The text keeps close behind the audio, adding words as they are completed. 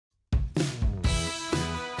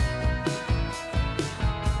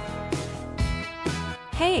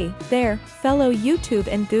Hey there, fellow YouTube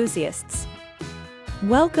enthusiasts.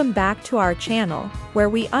 Welcome back to our channel, where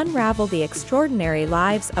we unravel the extraordinary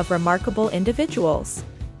lives of remarkable individuals.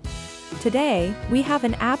 Today, we have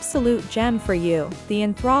an absolute gem for you, the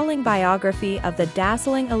enthralling biography of the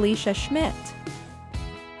dazzling Alica Schmidt.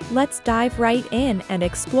 Let's dive right in and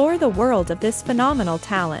explore the world of this phenomenal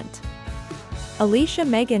talent. Alica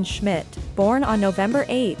Megan Schmidt, born on November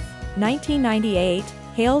 8, 1998,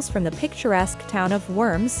 hails from the picturesque town of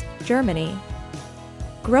Worms, Germany.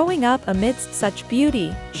 Growing up amidst such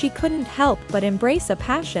beauty, she couldn't help but embrace a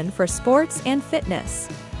passion for sports and fitness.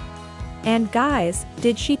 And guys,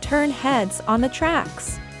 did she turn heads on the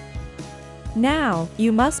tracks? Now,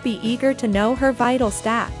 you must be eager to know her vital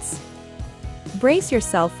stats. Brace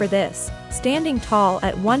yourself for this. Standing tall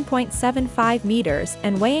at 1.75 meters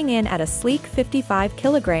and weighing in at a sleek 55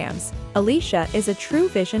 kilograms, Alica is a true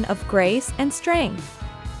vision of grace and strength.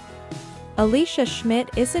 Alica Schmidt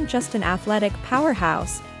isn't just an athletic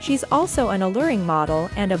powerhouse, she's also an alluring model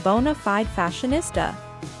and a bona fide fashionista.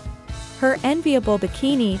 Her enviable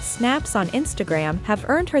bikini snaps on Instagram have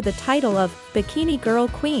earned her the title of Bikini Girl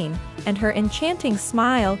Queen, and her enchanting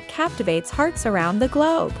smile captivates hearts around the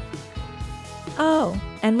globe. Oh,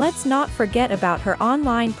 and let's not forget about her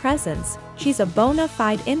online presence. She's a bona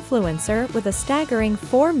fide influencer with a staggering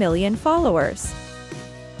 4 million followers.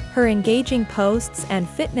 Her engaging posts and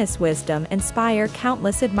fitness wisdom inspire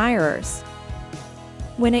countless admirers.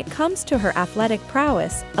 When it comes to her athletic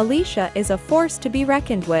prowess, Alica is a force to be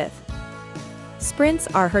reckoned with. Sprints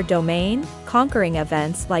are her domain, conquering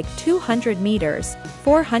events like 200 meters,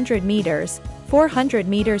 400 meters, 400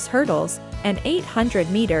 meters hurdles, and 800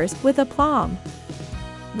 meters with aplomb.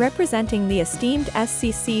 Representing the esteemed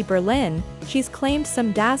SCC Berlin, she's claimed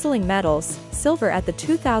some dazzling medals: silver at the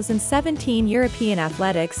 2017 European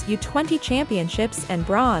Athletics U20 Championships and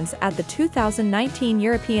bronze at the 2019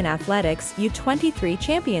 European Athletics U23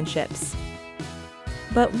 Championships.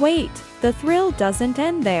 But wait, the thrill doesn't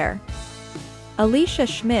end there. Alica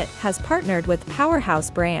Schmidt has partnered with powerhouse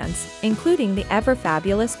brands, including the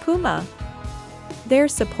ever-fabulous Puma. Their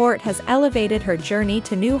support has elevated her journey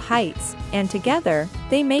to new heights, and together,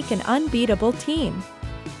 they make an unbeatable team.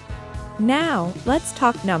 Now, let's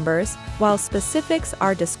talk numbers. While specifics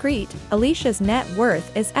are discreet, Alica's net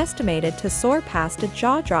worth is estimated to soar past a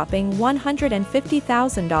jaw-dropping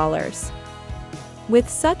 $150,000. With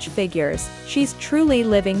such figures, she's truly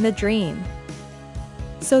living the dream.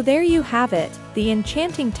 So there you have it, the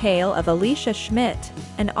enchanting tale of Alica Schmidt,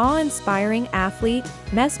 an awe-inspiring athlete,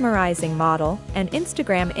 mesmerizing model, and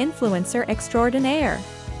Instagram influencer extraordinaire.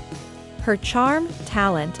 Her charm,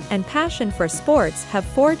 talent, and passion for sports have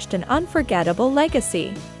forged an unforgettable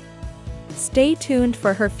legacy. Stay tuned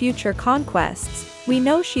for her future conquests. We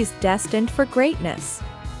know she's destined for greatness.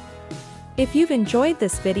 If you've enjoyed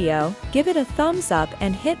this video, give it a thumbs up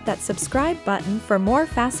and hit that subscribe button for more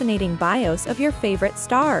fascinating bios of your favorite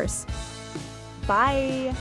stars. Bye!